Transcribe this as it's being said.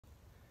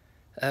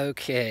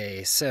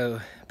Okay, so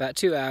about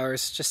 2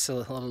 hours, just a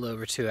little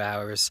over 2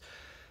 hours,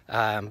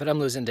 but I'm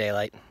losing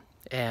daylight,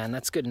 and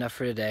that's good enough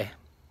for today.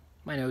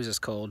 My nose is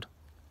cold.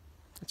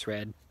 It's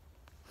red.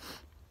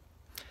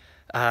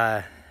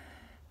 Uh,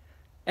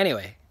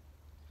 anyway,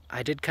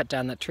 I did cut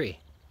down that tree.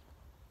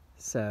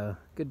 So,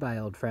 goodbye,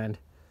 old friend.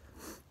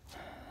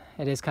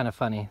 It is kind of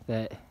funny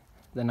that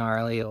the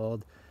gnarly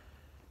old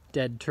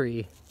dead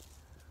tree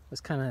was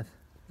kind of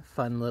a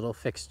fun little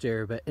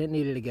fixture, but it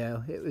needed to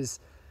go. It was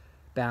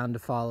bound to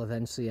fall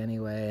eventually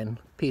anyway, and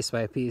piece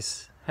by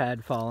piece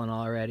had fallen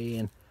already,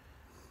 and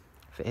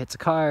if it hits a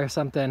car or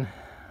something,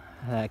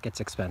 that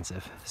gets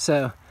expensive.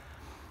 So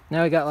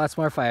now we got lots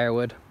more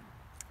firewood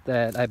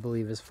that I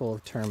believe is full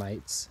of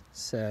termites,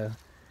 so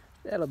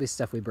that'll be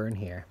stuff we burn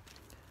here.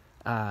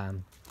 I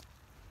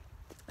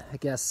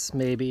guess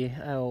maybe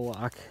I'll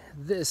walk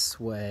this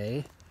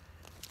way.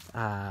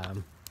 I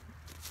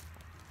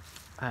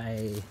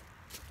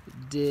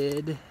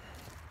did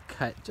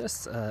cut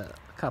just a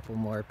couple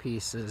more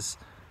pieces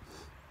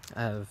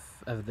of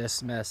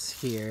this mess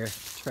here,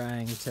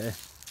 trying to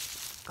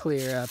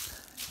clear up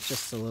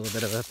just a little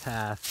bit of a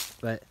path,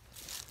 but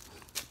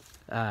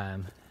as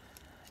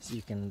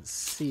you can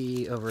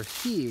see over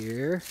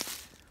here,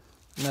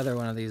 another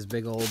one of these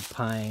big old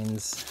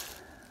pines.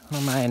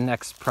 One of my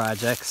next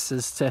projects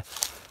is to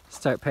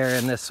start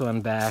paring this one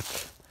back,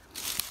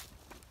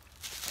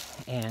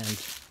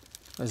 and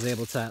was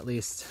able to at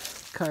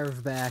least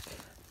carve back,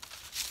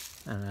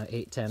 I don't know,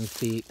 8-10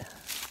 feet, a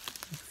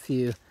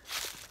few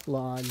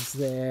logs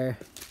there.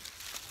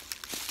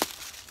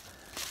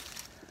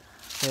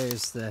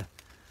 There's the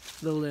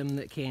limb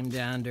that came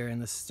down during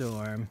the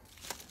storm,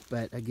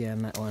 but again,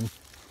 that one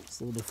is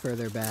a little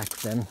further back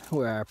than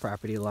where our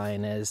property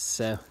line is,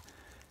 so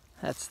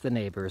that's the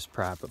neighbor's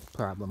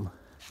problem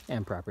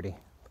and property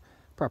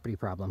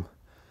problem.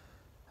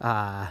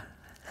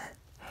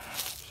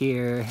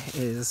 Here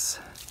is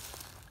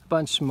a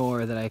bunch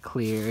more that I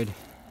cleared,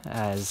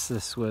 as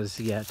this was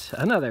yet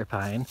another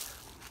pine.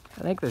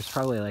 I think there's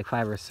probably like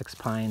 5 or 6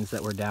 pines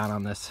that were down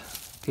on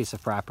this piece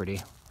of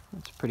property.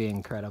 It's pretty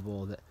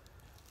incredible that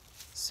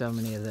so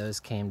many of those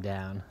came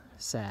down.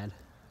 Sad,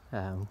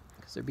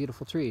 because they're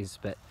beautiful trees,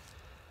 but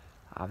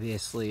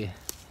obviously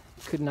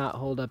could not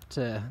hold up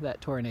to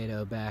that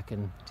tornado back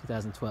in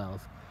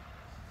 2012.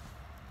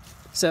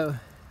 So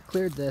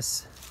cleared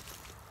this,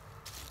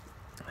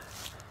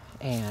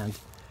 and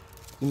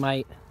you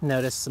might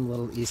notice some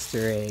little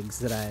Easter eggs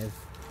that I've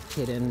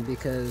hidden,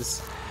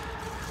 because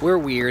we're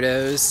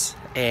weirdos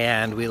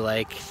and we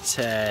like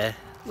to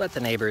let the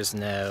neighbors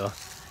know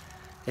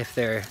if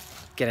they're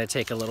gonna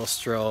take a little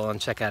stroll and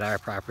check out our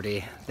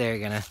property, they're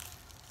gonna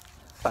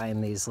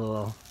find these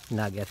little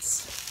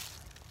nuggets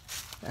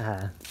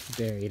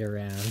buried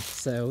around.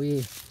 So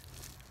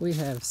we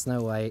have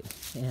Snow White,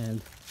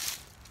 and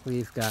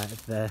we've got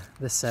the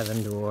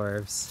 7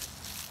 dwarves,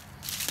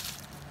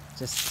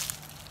 just,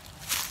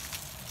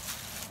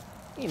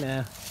 you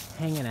know,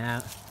 hanging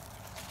out,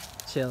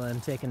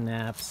 chilling, taking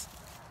naps,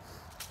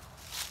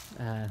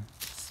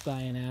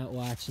 spying out,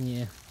 watching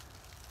you.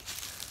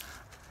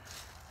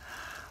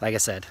 Like I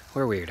said,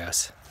 we're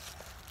weirdos.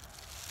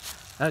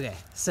 Okay,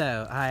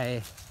 so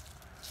I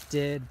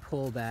did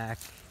pull back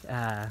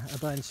a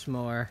bunch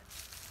more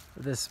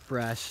of this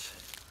brush,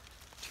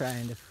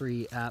 trying to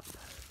free up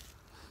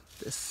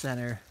the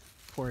center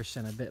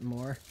portion a bit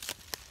more.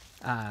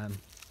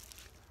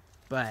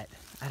 But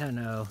I don't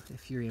know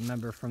if you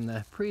remember from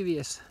the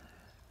previous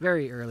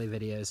very early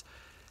videos,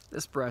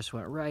 this brush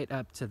went right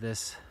up to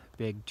this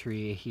big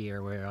tree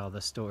here where all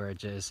the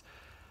storage is,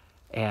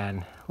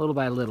 and little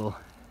by little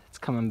it's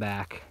coming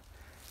back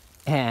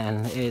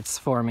and it's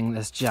forming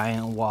this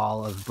giant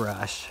wall of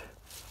brush.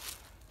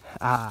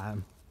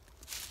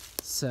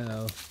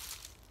 So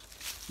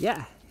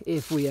yeah,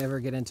 if we ever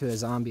get into a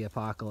zombie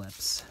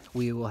apocalypse,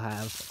 we will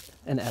have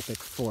an epic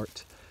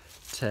fort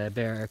to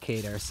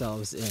barricade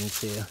ourselves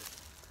into.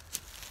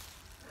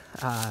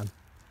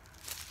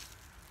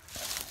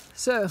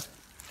 So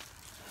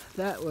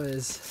that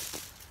was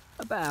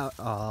about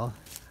all.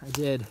 I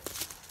did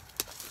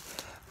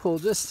pull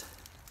just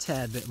a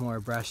tad bit more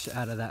brush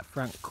out of that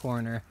front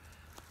corner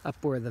up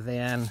where the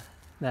van,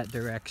 that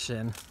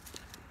direction,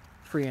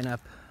 freeing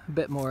up a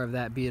bit more of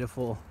that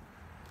beautiful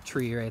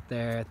tree right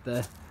there at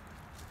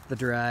the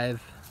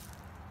drive.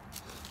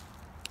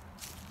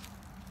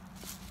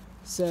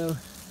 So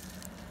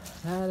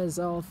that is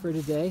all for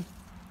today.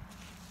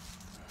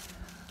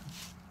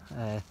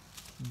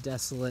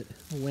 Desolate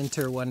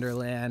winter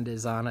wonderland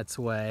is on its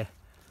way.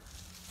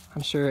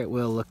 I'm sure it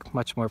will look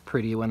much more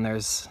pretty when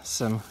there's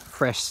some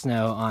fresh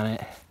snow on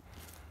it.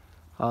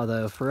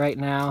 Although for right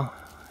now,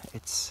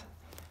 it's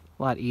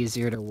a lot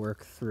easier to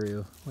work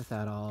through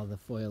without all the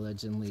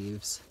foliage and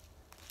leaves.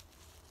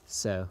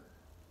 So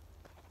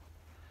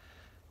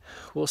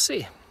we'll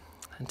see.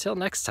 Until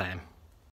next time.